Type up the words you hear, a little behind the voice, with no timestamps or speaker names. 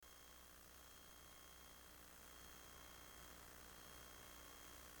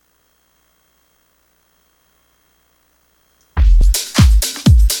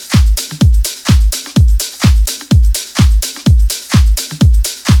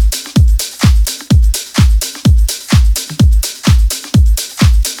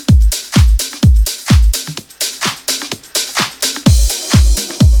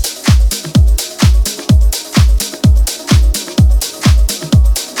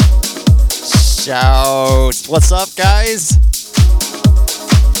Shout. What's up, guys?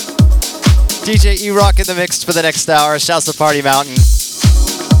 DJ E-Rock in the mix for the next hour. Shouts to Party Mountain.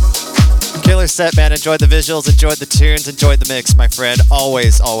 Killer set, man. Enjoyed the visuals, enjoyed the tunes, enjoyed the mix, my friend.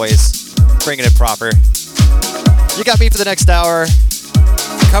 Always, always bringing it proper. You got me for the next hour.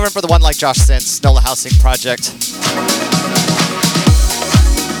 Covering for the one like Josh Sense, Nola Housing Project.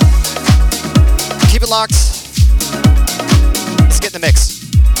 Keep it locked. Let's get in the mix.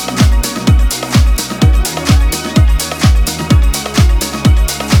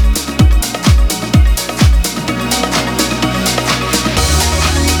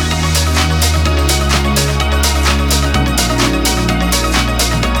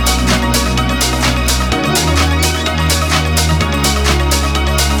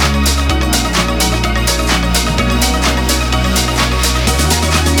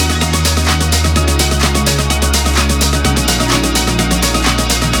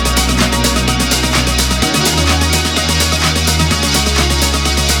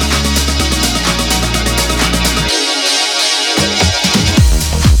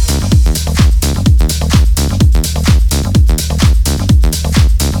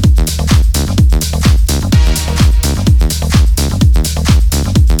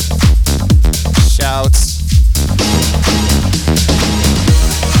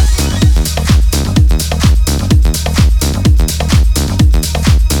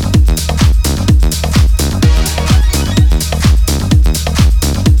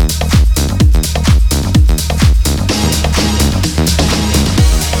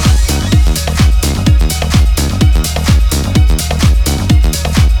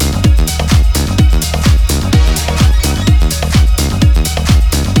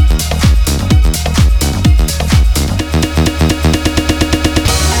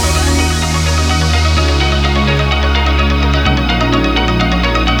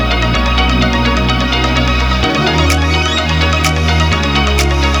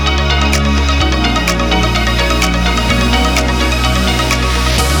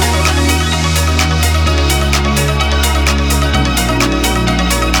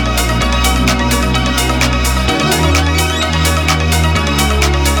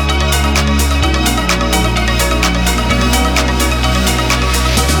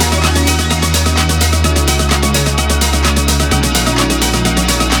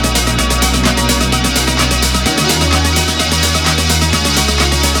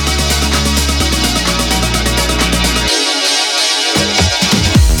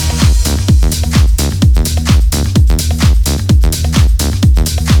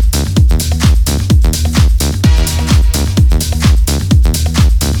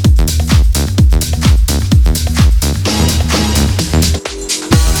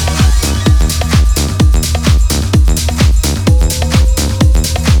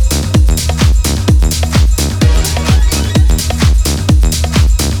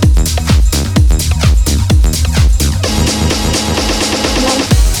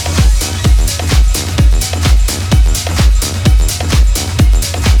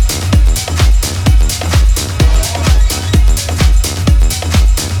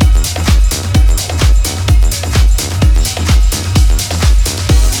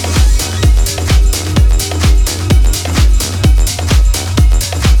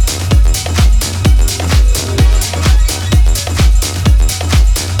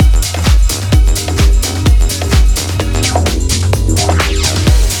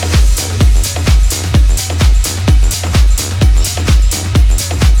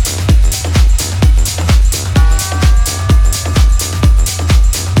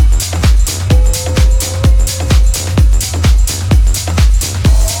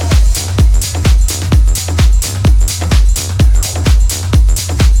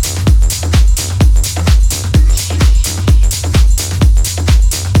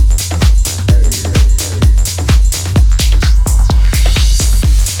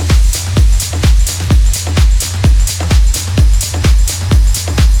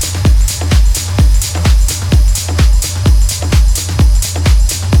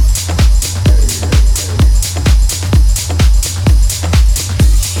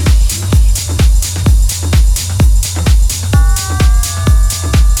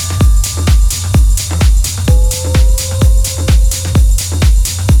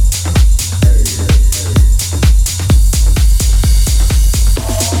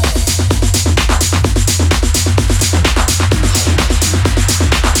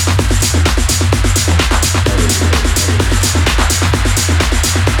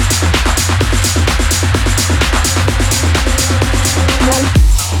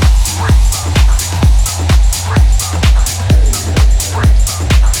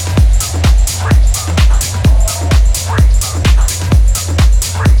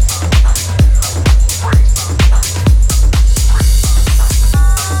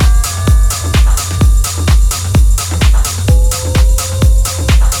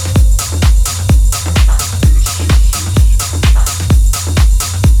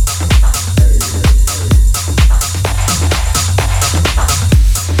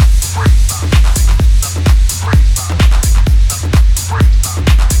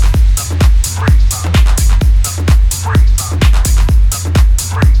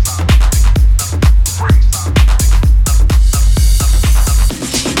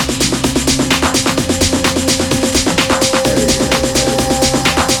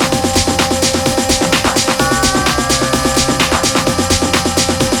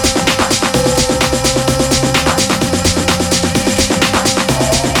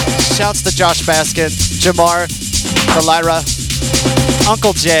 Shouts to Josh Baskin, Jamar, Delira,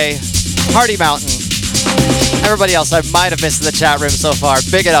 Uncle Jay, Hardy Mountain, everybody else I might have missed in the chat room so far.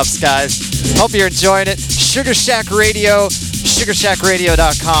 Big it ups, guys. Hope you're enjoying it. Sugar Shack Radio,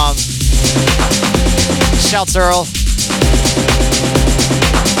 sugarshackradio.com. Shouts Earl.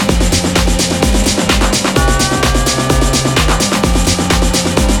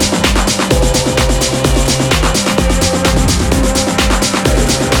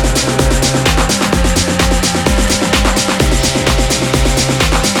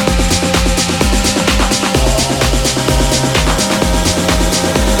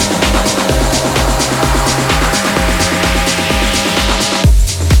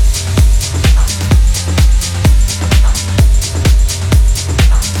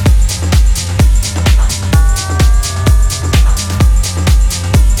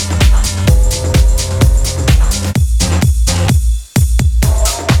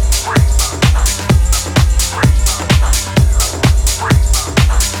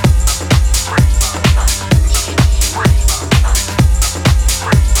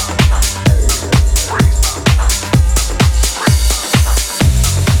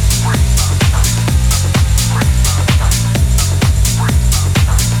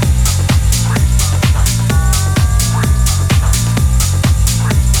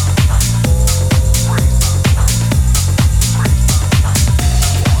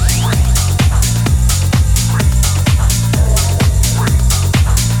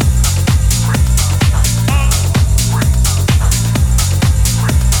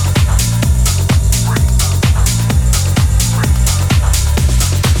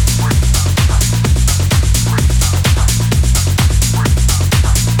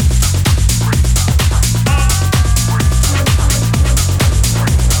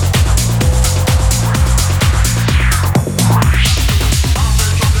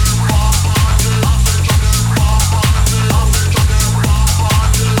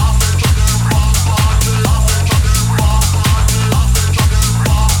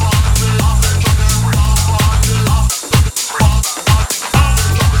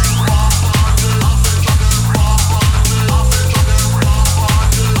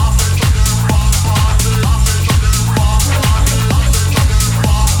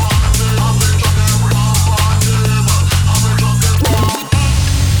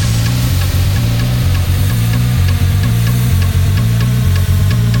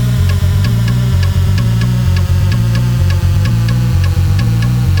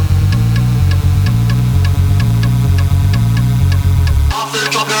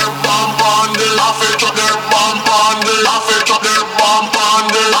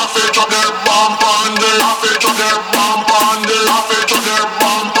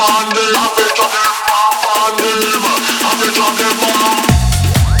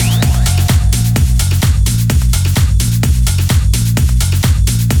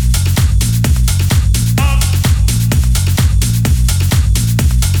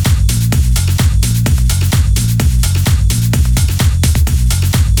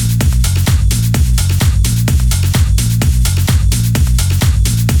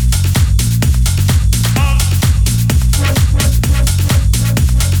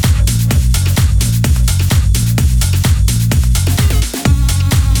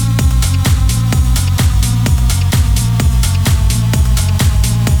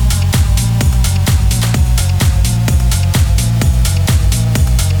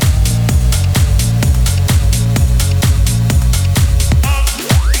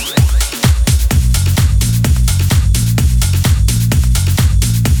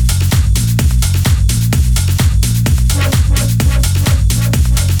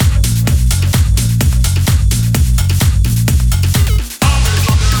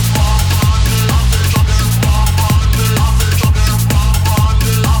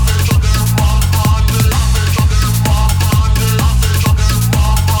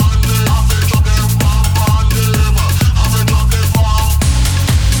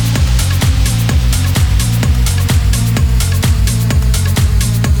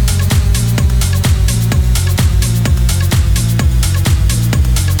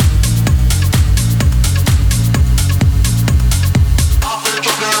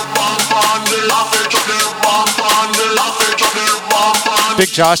 Big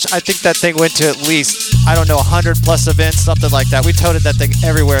Josh, I think that thing went to at least, I don't know, 100 plus events, something like that. We toted that thing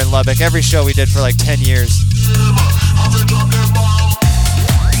everywhere in Lubbock, every show we did for like 10 years.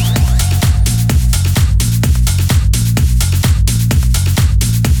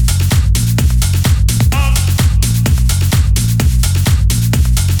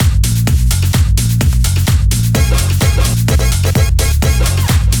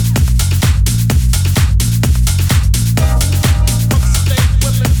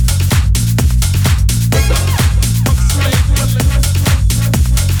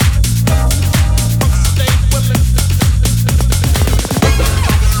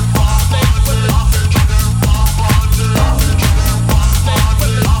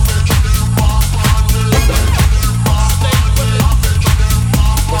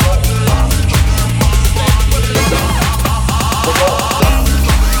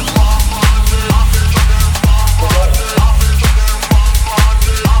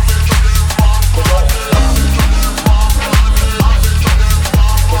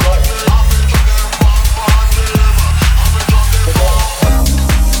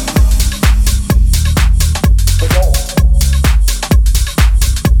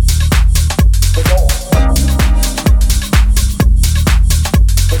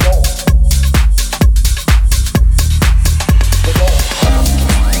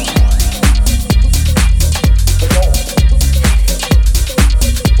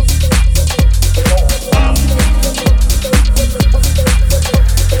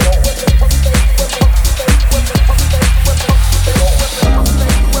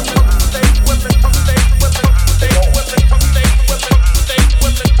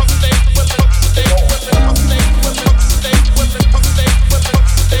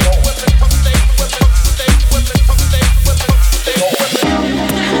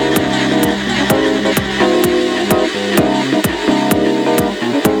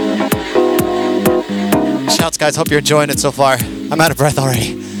 Shouts, guys. Hope you're enjoying it so far. I'm out of breath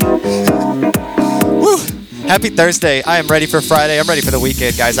already. Woo! Happy Thursday. I am ready for Friday. I'm ready for the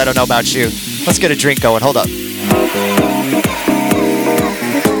weekend, guys. I don't know about you. Let's get a drink going. Hold up.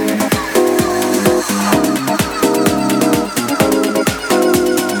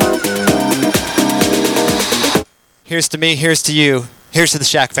 Here's to me. Here's to you. Here's to the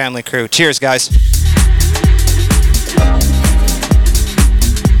Shack family crew. Cheers, guys.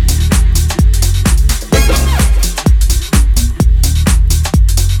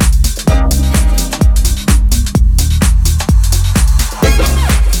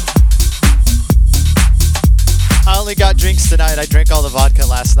 Got drinks tonight. I drank all the vodka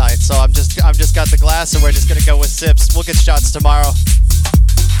last night, so I'm just got the glass, and we're just gonna go with sips. We'll get shots tomorrow.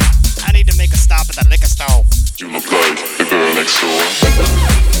 I need to make a stop at the liquor store. You look like the girl next door.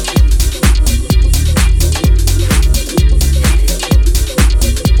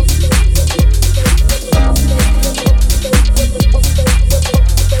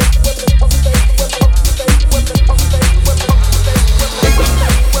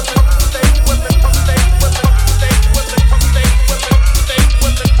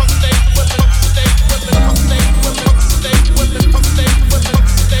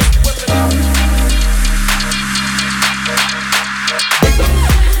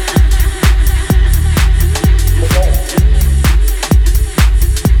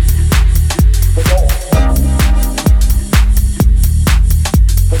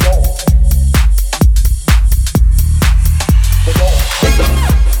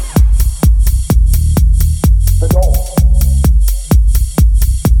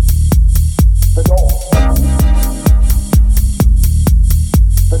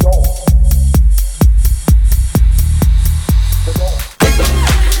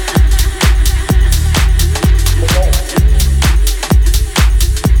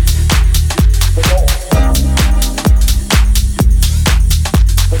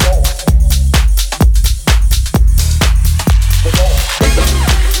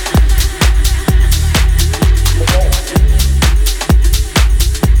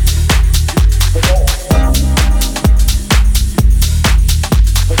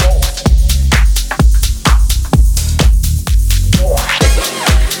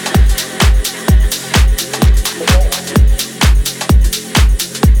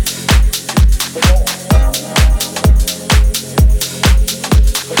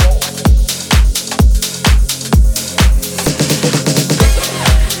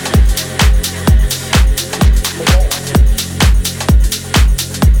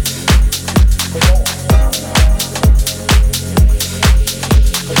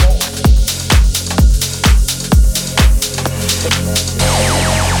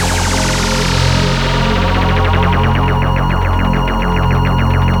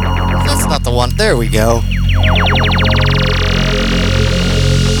 There we go.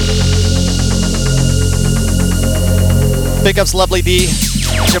 Big ups, Lovely D.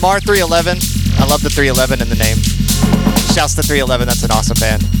 Jamar 311. I love the 311 in the name. Shouts to 311. That's an awesome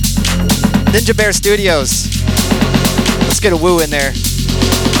band. Ninja Bear Studios. Let's get a woo in there.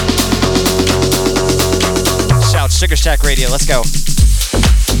 Shout Sugar Shack Radio. Let's go.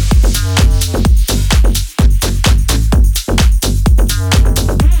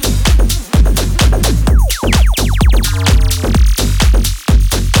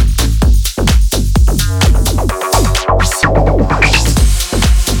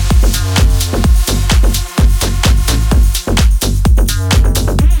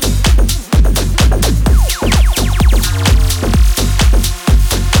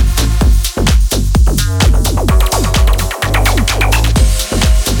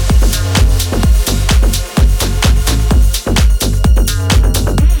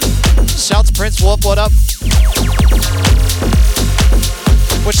 What up?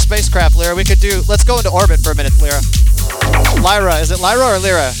 Which spacecraft, Lyra? We could do. Let's go into orbit for a minute, Lyra. Lyra, is it Lyra or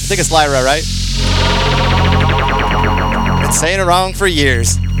Lyra? I think it's Lyra, right? Been saying it wrong for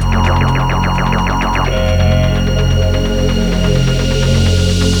years.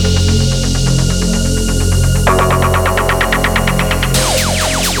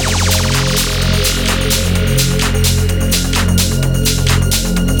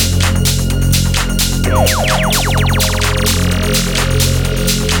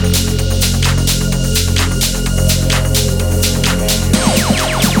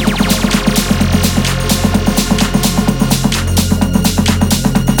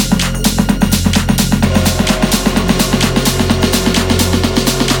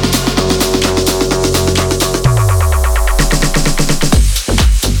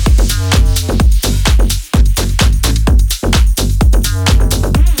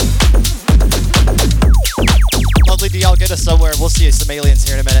 to somewhere. We'll see some aliens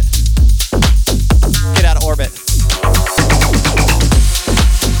here in a minute. Get out of orbit.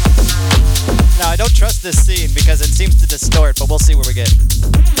 Now, I don't trust this scene because it seems to distort, but we'll see where we get.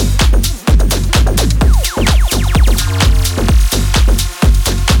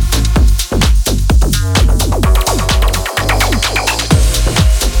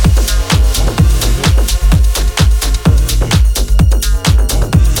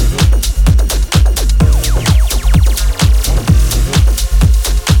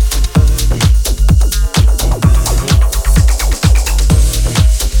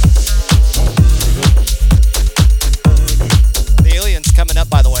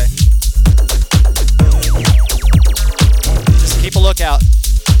 Out.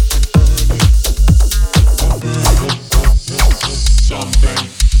 Something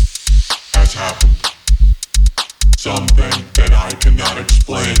has happened. Something that I cannot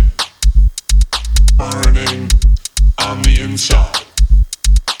explain. Burning on the inside.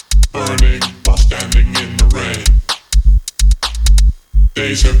 Burning while standing in the rain.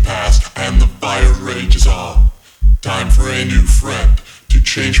 Days have passed and the fire rages on. Time for a new friend to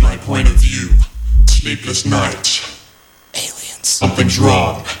change my point of view. Sleepless nights. Something's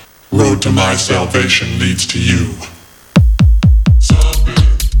wrong. Road to my salvation leads to you. Something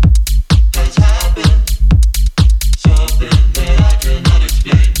has happened. Something that I cannot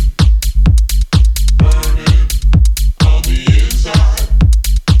explain. Burning on the inside.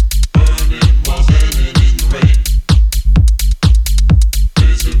 Burning while standing in the rain.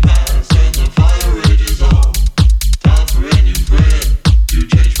 Days have passed and the fire rages on. Time for a new friend to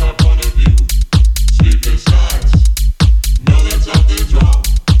change my point of view. Sleepless nights. Know that something's wrong.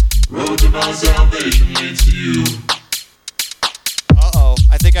 Road to my salvation leads to you. Uh-oh.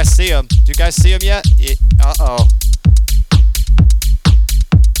 I think I see him. Do you guys see him yet? Uh-oh.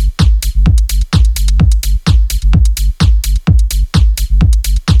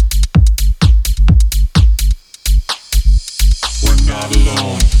 We're not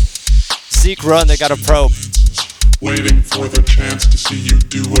alone. Zeke, run. They got a probe. Waiting for the chance to see you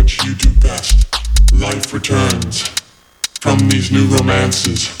do what you do best. Life returns. From these new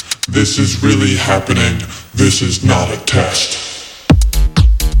romances, this is really happening. This is not a test.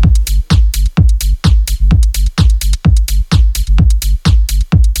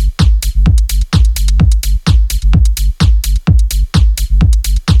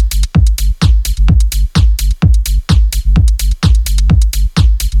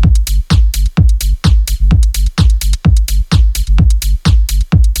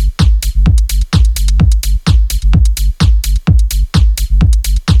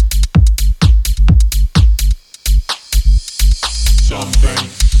 Something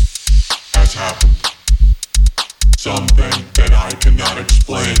has happened. Something that I cannot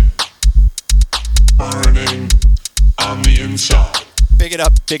explain. Burning on the inside. Big it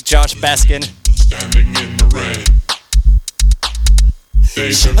up, Big Josh Baskin. Standing in the rain.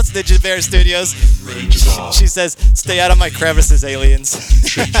 That's Ninja Bear Studios. She says, "Stay out of my crevices, aliens."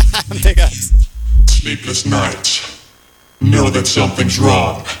 Big ups. Sleepless nights. Know that something's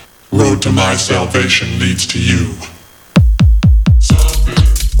wrong. Road to my salvation leads to you. Something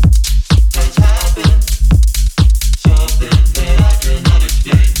has happened. Something that I cannot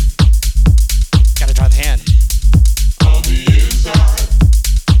explain. Gotta try the hand. On the inside.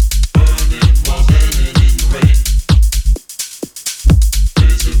 Burning while standing in the rain.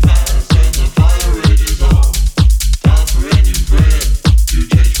 Days have passed and the fire rages on. Time for a new friend to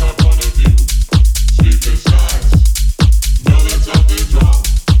change my point of view. Sleepless nights. Know that something's wrong.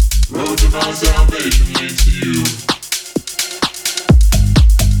 Road to my salvation leads to you.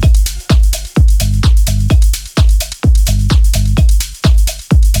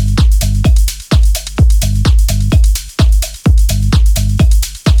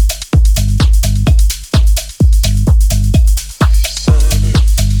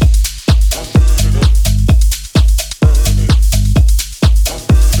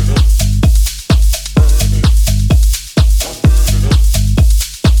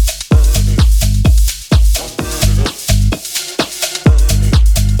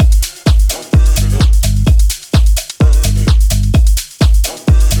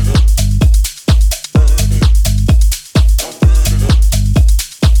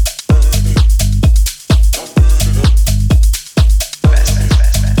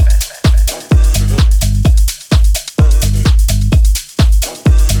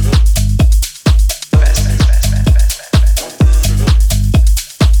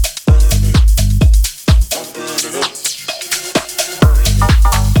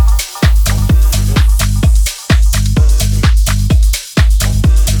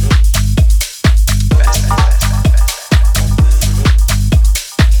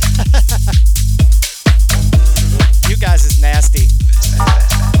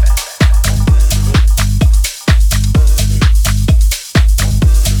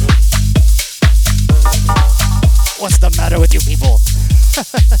 matter with you people?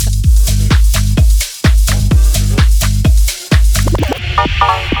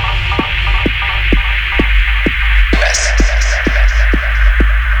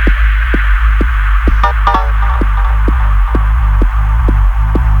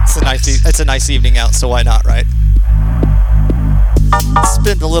 It's a nice evening out, so why not, right?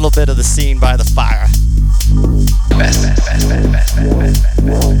 Spend a little bit of the scene by the fire.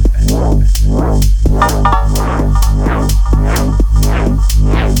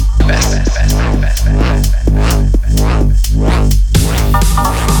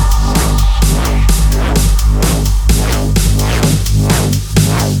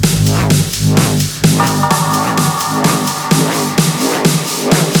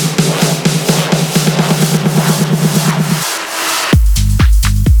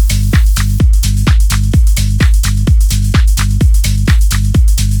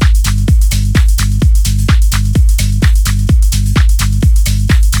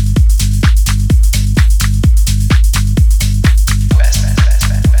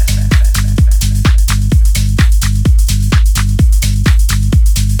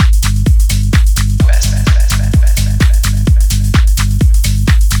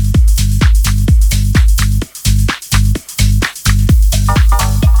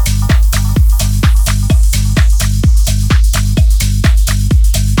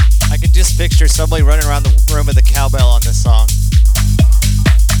 Somebody running around the room with a cowbell on this song.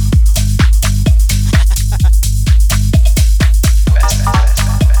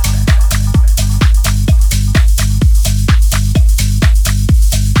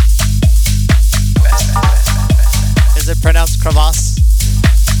 Is it pronounced crevasse?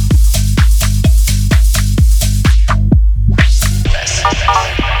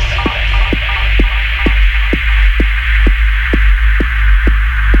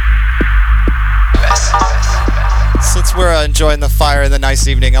 Since we're enjoying the fire and the nice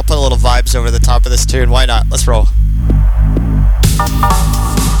evening, I'll put a little vibes over the top of this tune. Why not? Let's roll.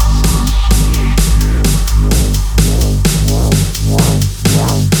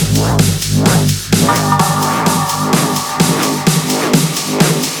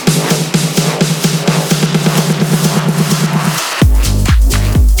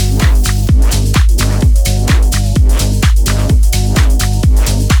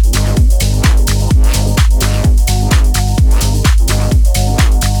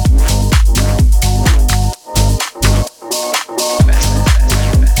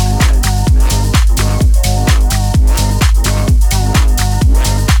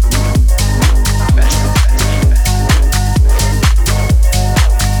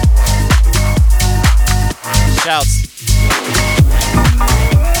 Shouts.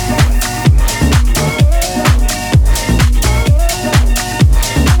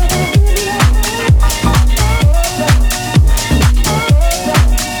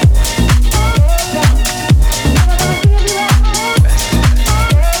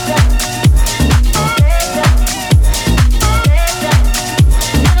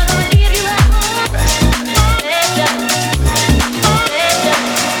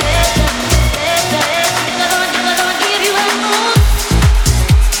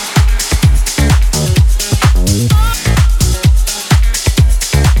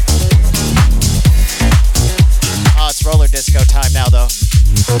 Disco time now, though.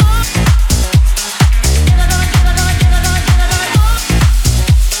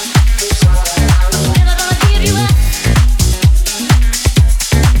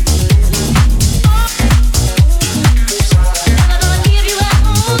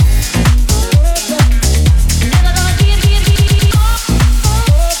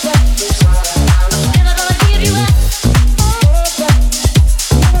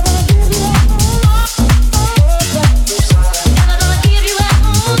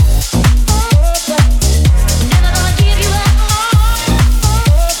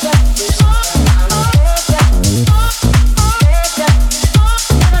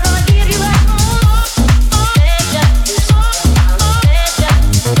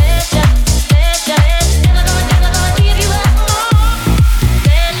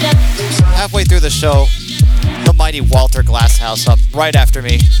 The show, the mighty Walter Glasshouse up right after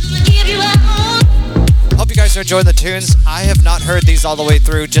me. Hope you guys are enjoying the tunes. I have not heard these all the way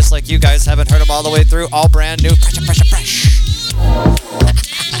through, just like you guys haven't heard them all the way through. All brand new, fresh.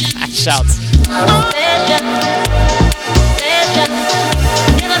 Shouts.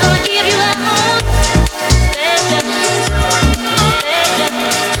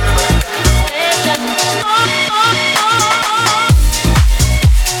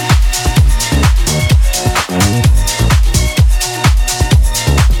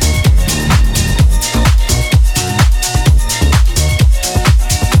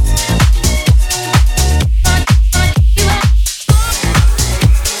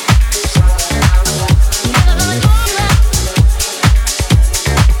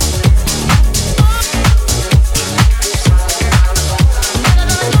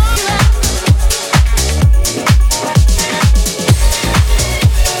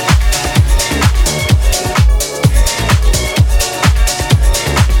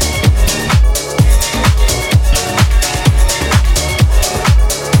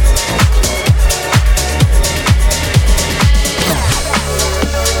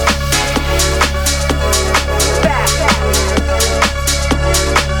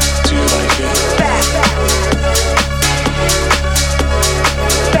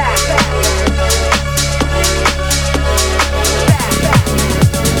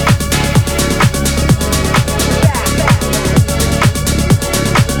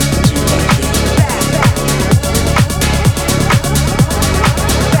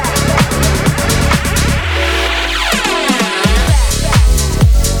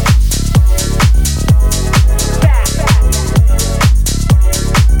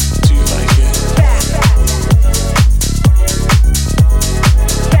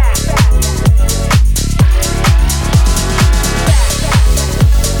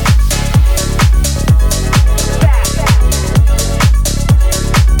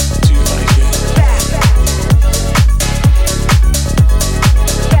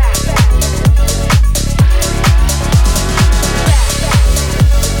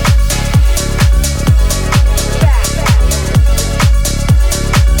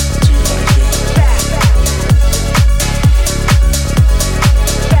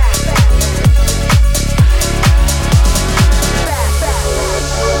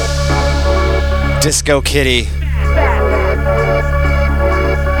 Disco Kitty. Do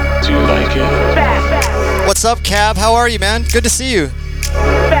you like it? What's up, Cab? How are you, man? Good to see you.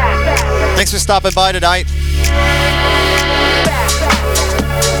 Thanks for stopping by tonight.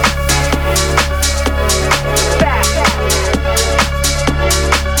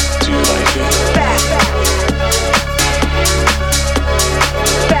 Do you like it?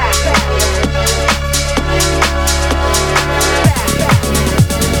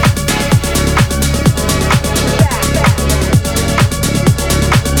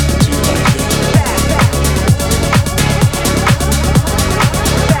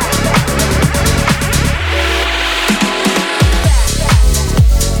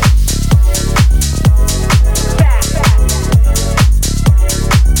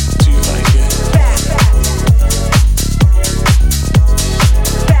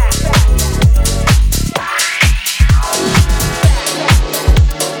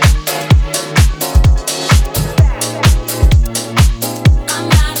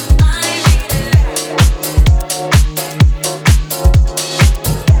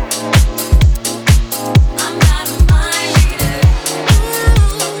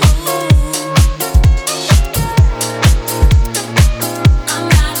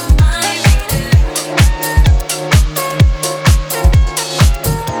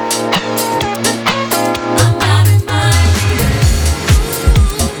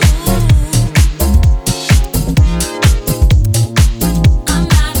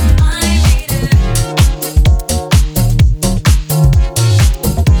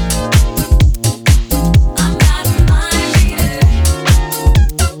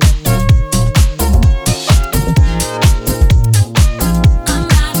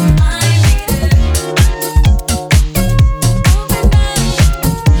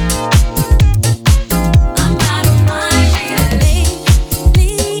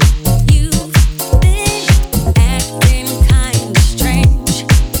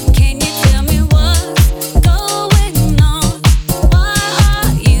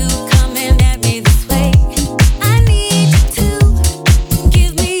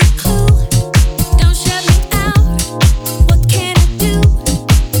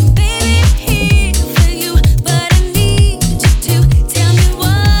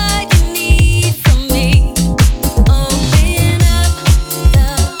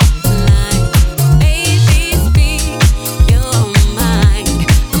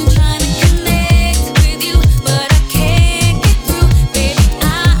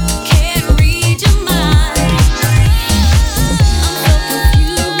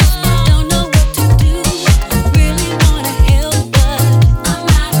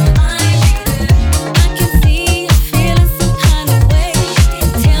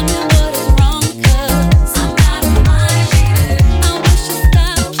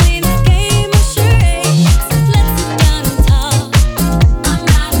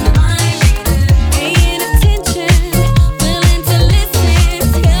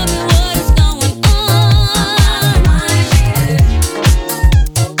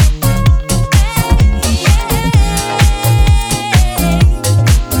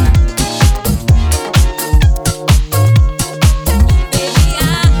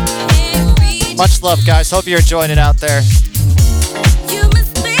 Much love, guys. Hope you're enjoying it out there.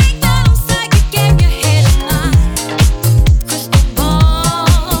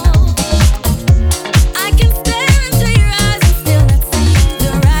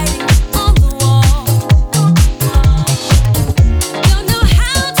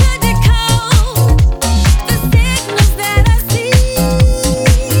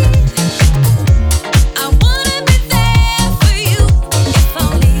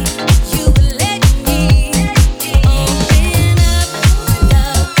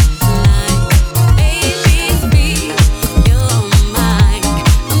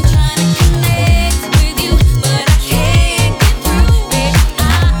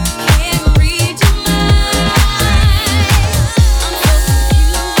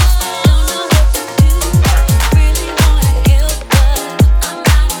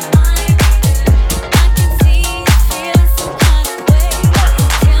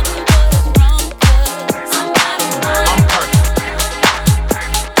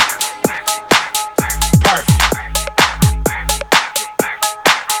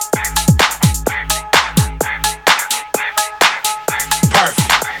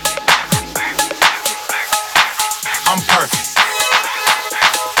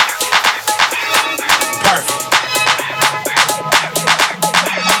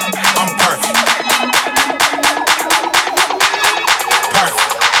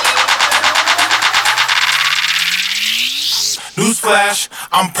 Newsflash,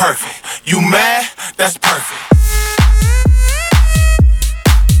 I'm perfect. You mad? That's perfect.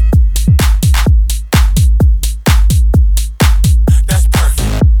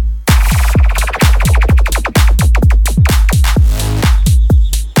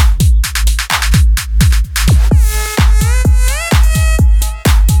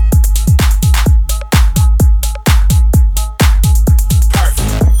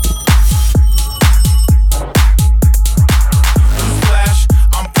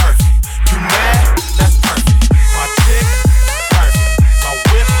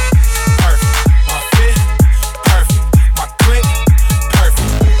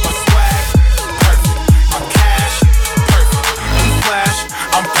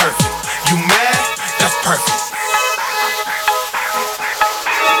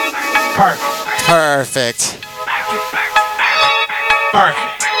 Perfect. Perfect.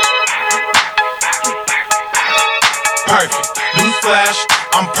 Perfect. Newsflash,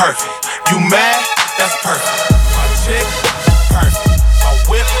 I'm perfect. You mad? That's perfect. My chick, perfect. My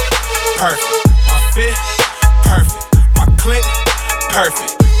whip, perfect. My fit, perfect. My click,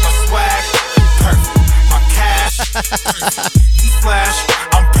 perfect. My swag, perfect. My cash, perfect. Newsflash,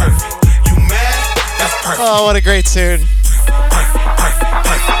 I'm perfect. You mad? That's perfect. Oh, what a great tune.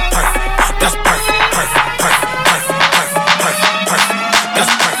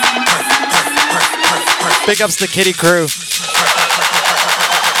 Big ups to Kitty Crew.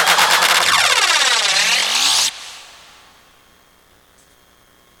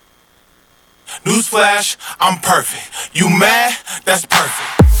 Newsflash, I'm perfect. You mad? That's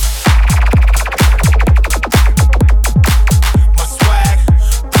perfect. My swag,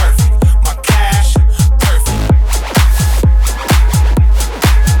 perfect. My cash, perfect.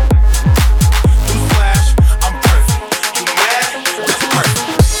 Newsflash, I'm perfect. You mad? That's perfect.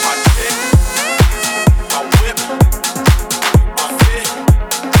 My chick, my whip, my fit,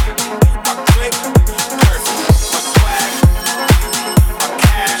 my click, perfect. My swag, my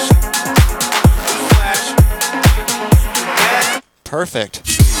cash, newsflash, you mad? Perfect.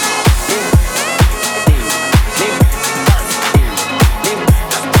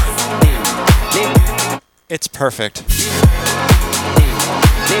 It's perfect.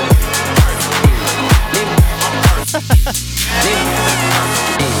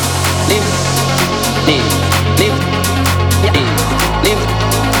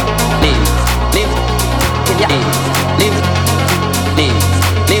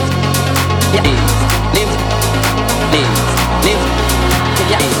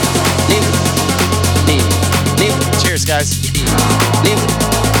 Cheers, guys.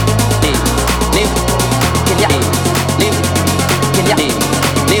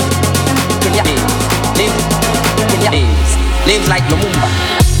 Live like Lumumba.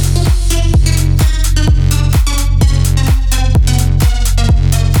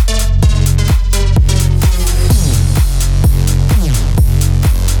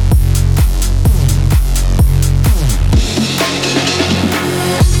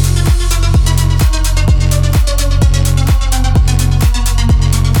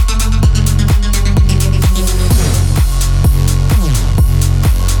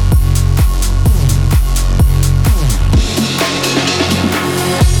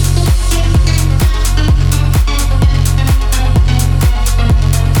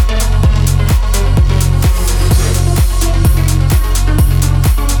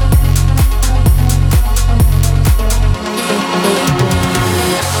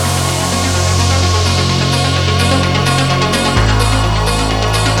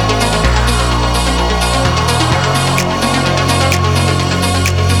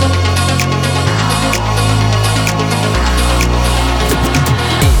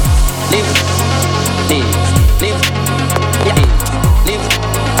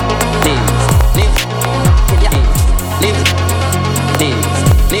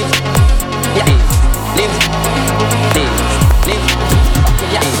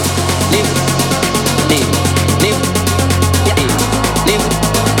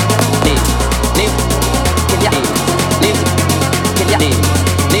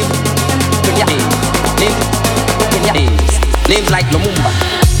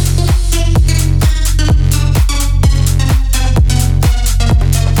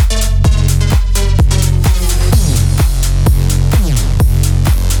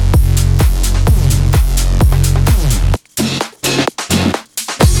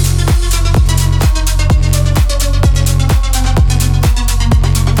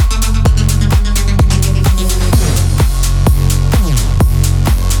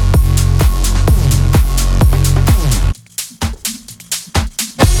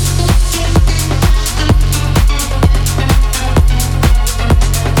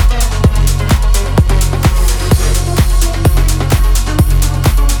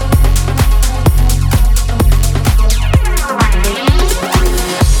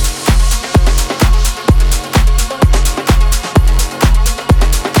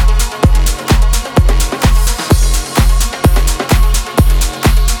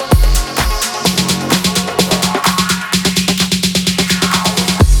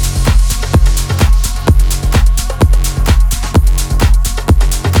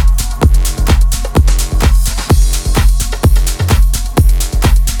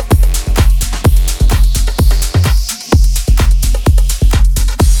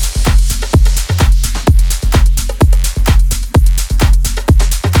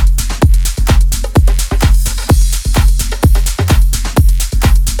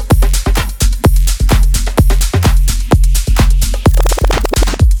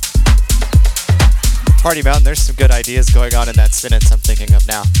 Party Mountain, there's some good ideas going on in that sentence I'm thinking of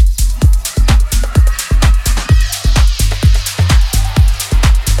now.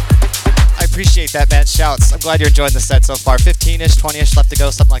 I appreciate that, man. Shouts. I'm glad you're enjoying the set so far. 15-ish, 20-ish left to go,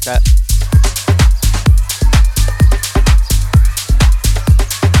 something like that.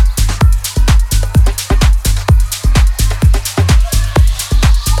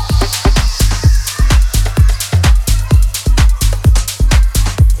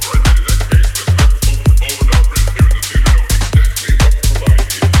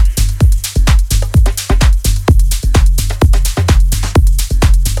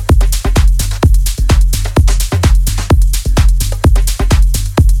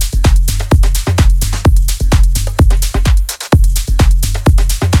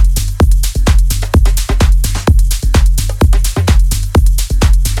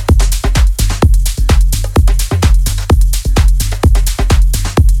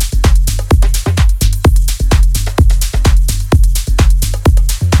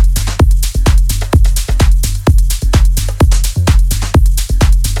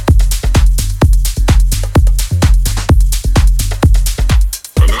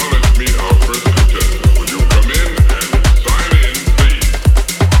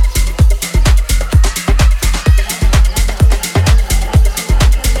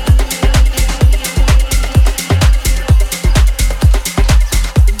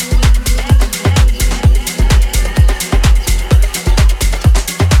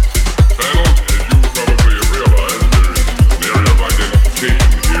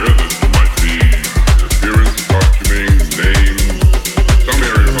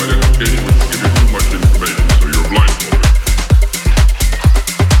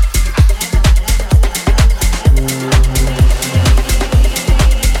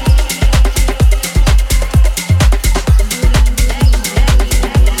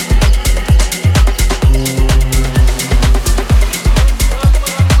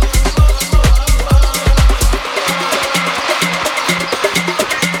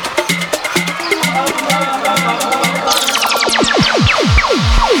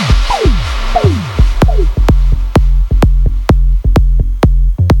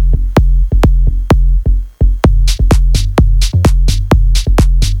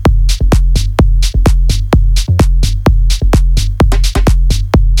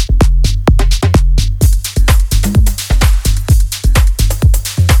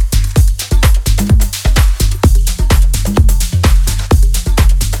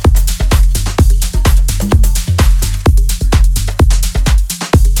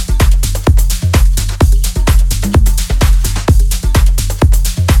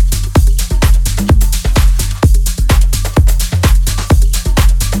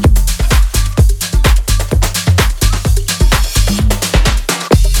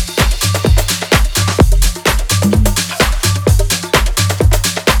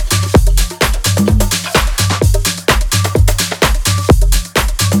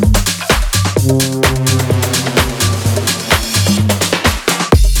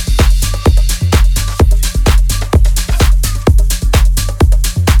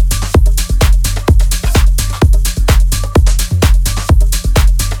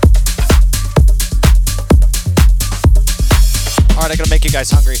 Make you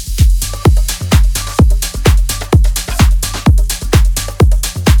guys hungry.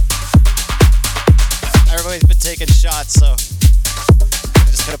 Everybody's been taking shots, so I'm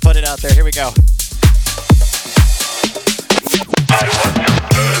just gonna put it out there. Here we go. I want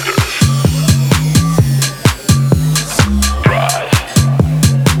to murder. Drive.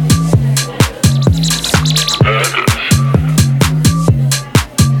 Murder.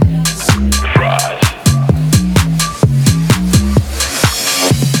 Fries.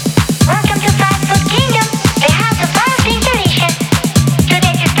 Welcome to Fast Food Kingdom, the house of fast food delicious.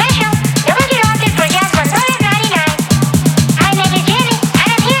 Today's special, double order for just $1.99. My name is Jenny, and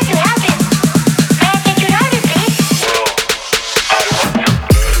I'm here to help you. May I take your order, please? Well, I want to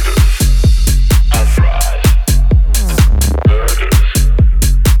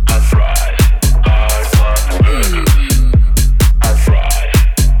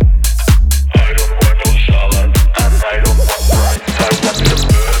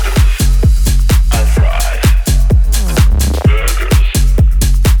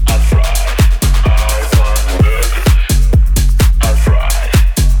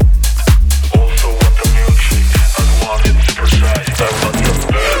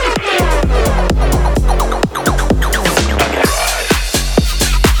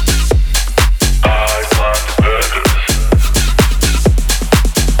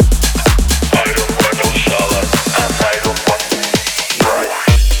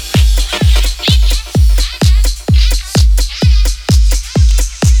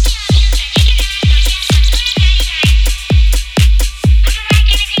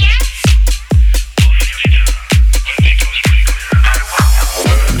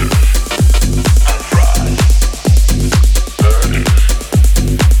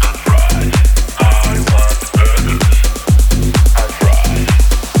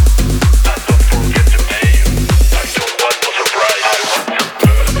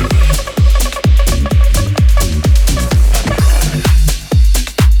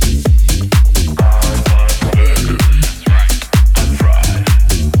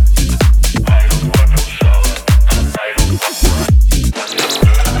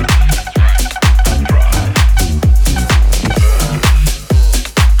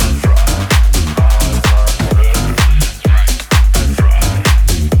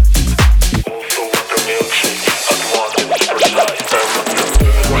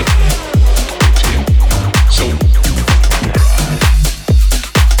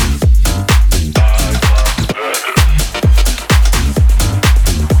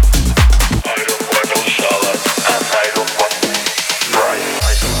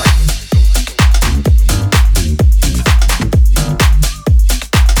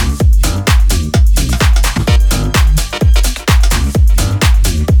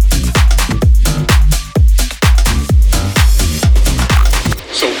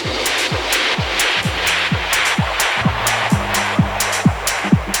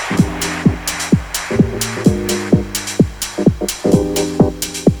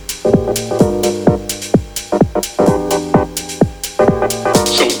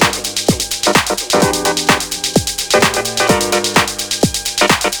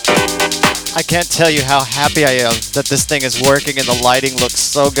can't tell you how happy I am that this thing is working and the lighting looks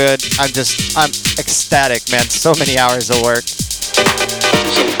so good. I'm ecstatic, man. So many hours of work.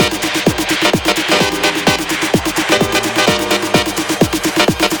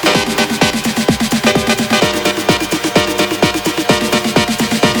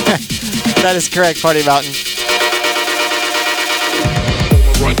 That is correct, Party Mountain.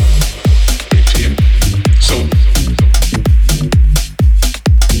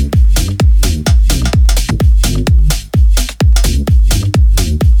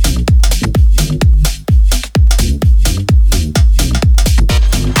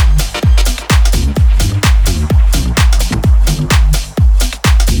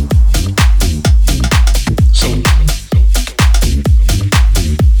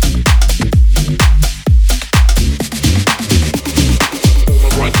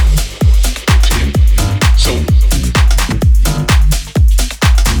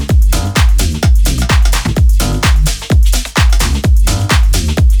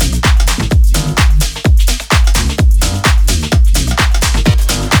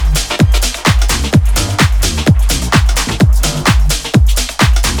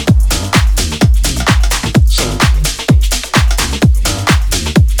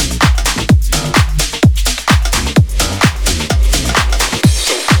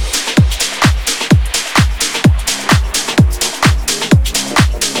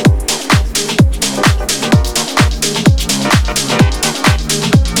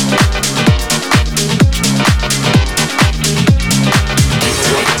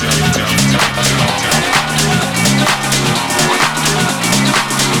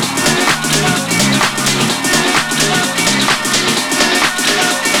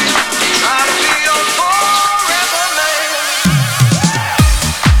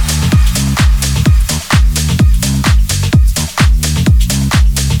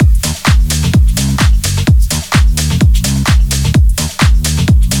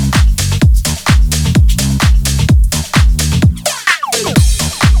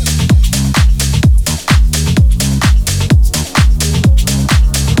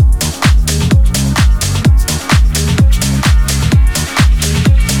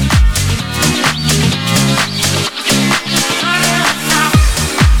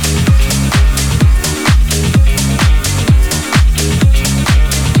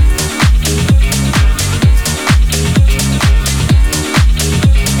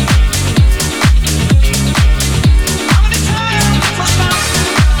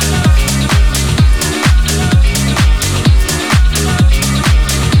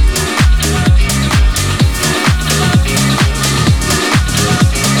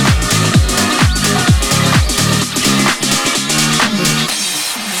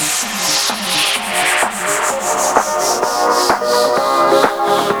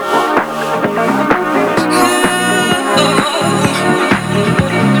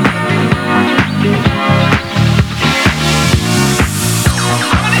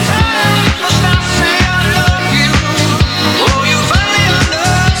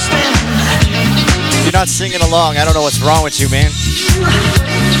 Not singing along. I don't know what's wrong with you, man.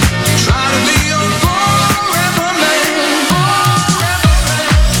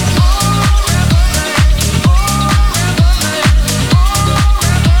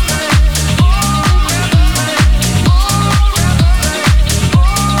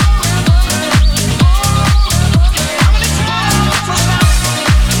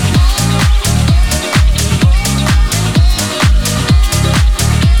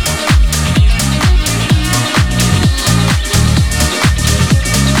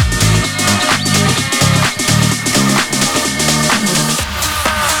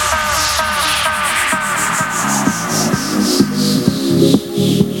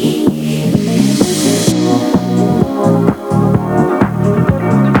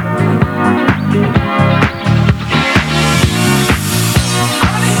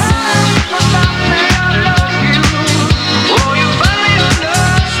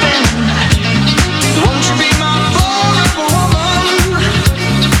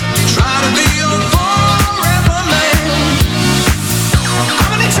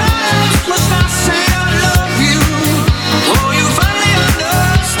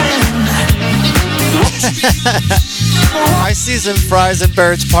 I season fries and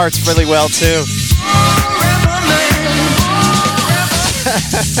birds parts really well too.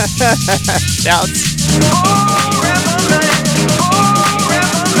 Shouts.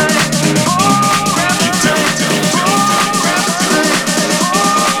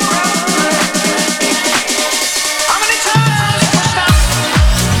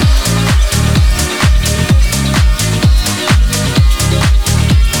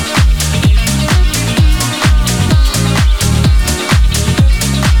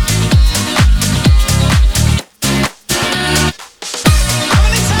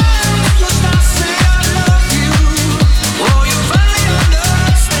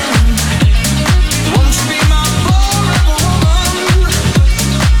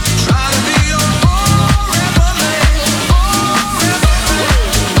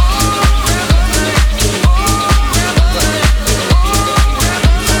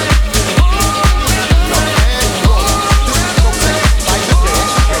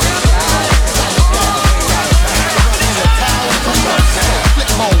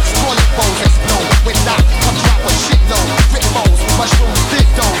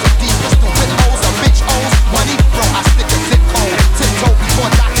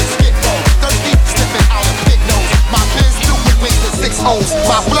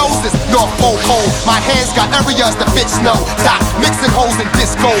 got areas that fit snow. Dot mixing holes and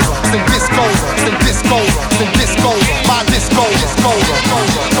discos, and discos, and discos, and discos. My disco, disco,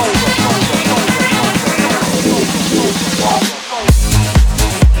 holes and discos.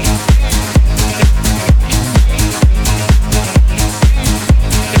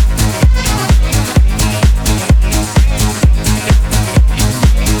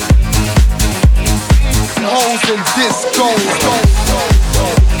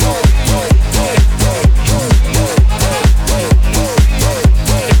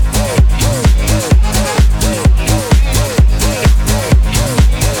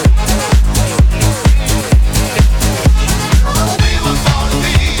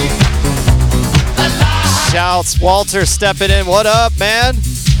 Shouts, Walter stepping in. What up, man?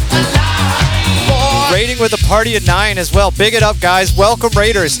 Rating with a party at 9 as well. Big it up, guys. Welcome,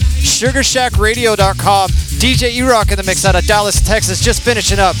 Raiders. SugarShackRadio.com. DJ E-Rock in the mix out of Dallas, Texas. Just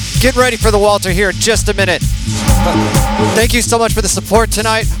finishing up. Get ready for the Walter here in just a minute. Thank you so much for the support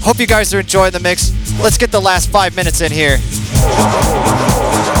tonight. Hope you guys are enjoying the mix. Let's get the last 5 minutes in here.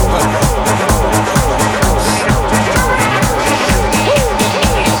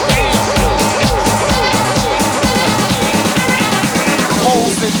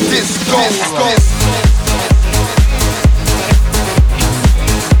 Disco.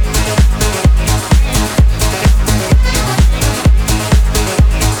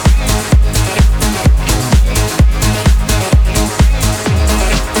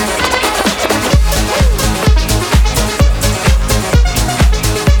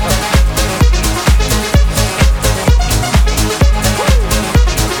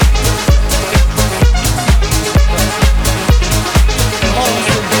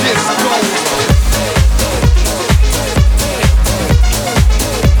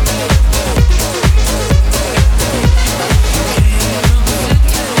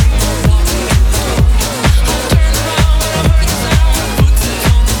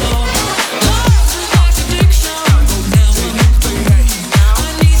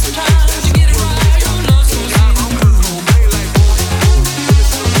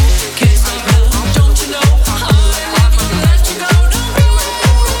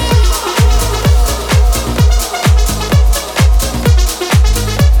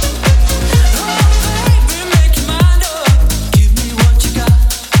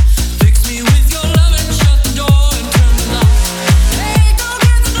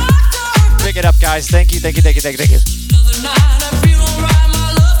 Guys, thank you.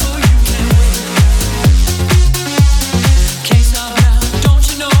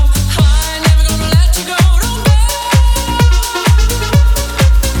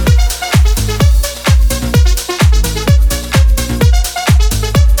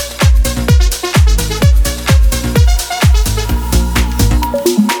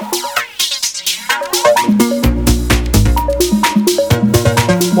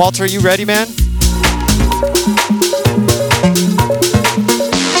 Walter, are you ready, man?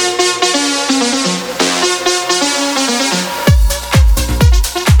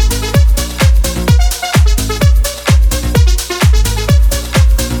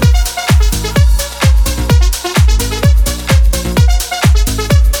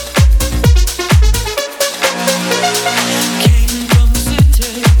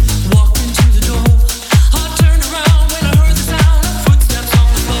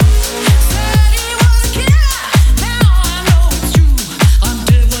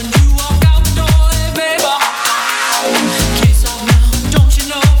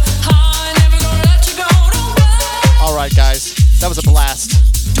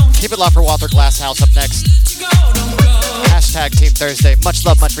 For Walter Glasshouse up next. Hashtag Team Thursday. Much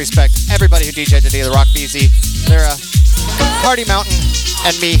love, much respect. Everybody who DJ'd today, the Rock BZ, Lyra, Party Mountain,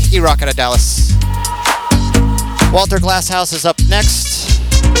 and me, E-Rock out of Dallas. Walter Glasshouse is up next,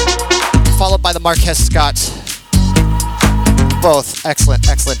 followed by the Marquez Scott. Both excellent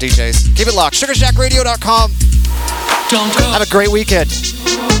DJs. Keep it locked. SugarShackRadio.com. Have a great weekend.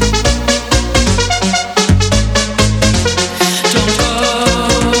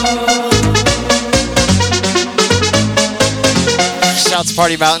 Shouts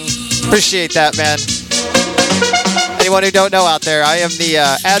Party Mountain. Appreciate that, man. Anyone who don't know out there, I am the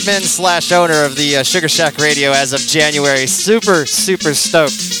admin/owner of the Sugar Shack Radio as of January. Super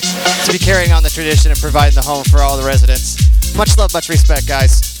stoked to be carrying on the tradition and providing the home for all the residents. Much love, much respect,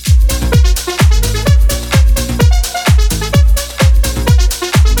 guys.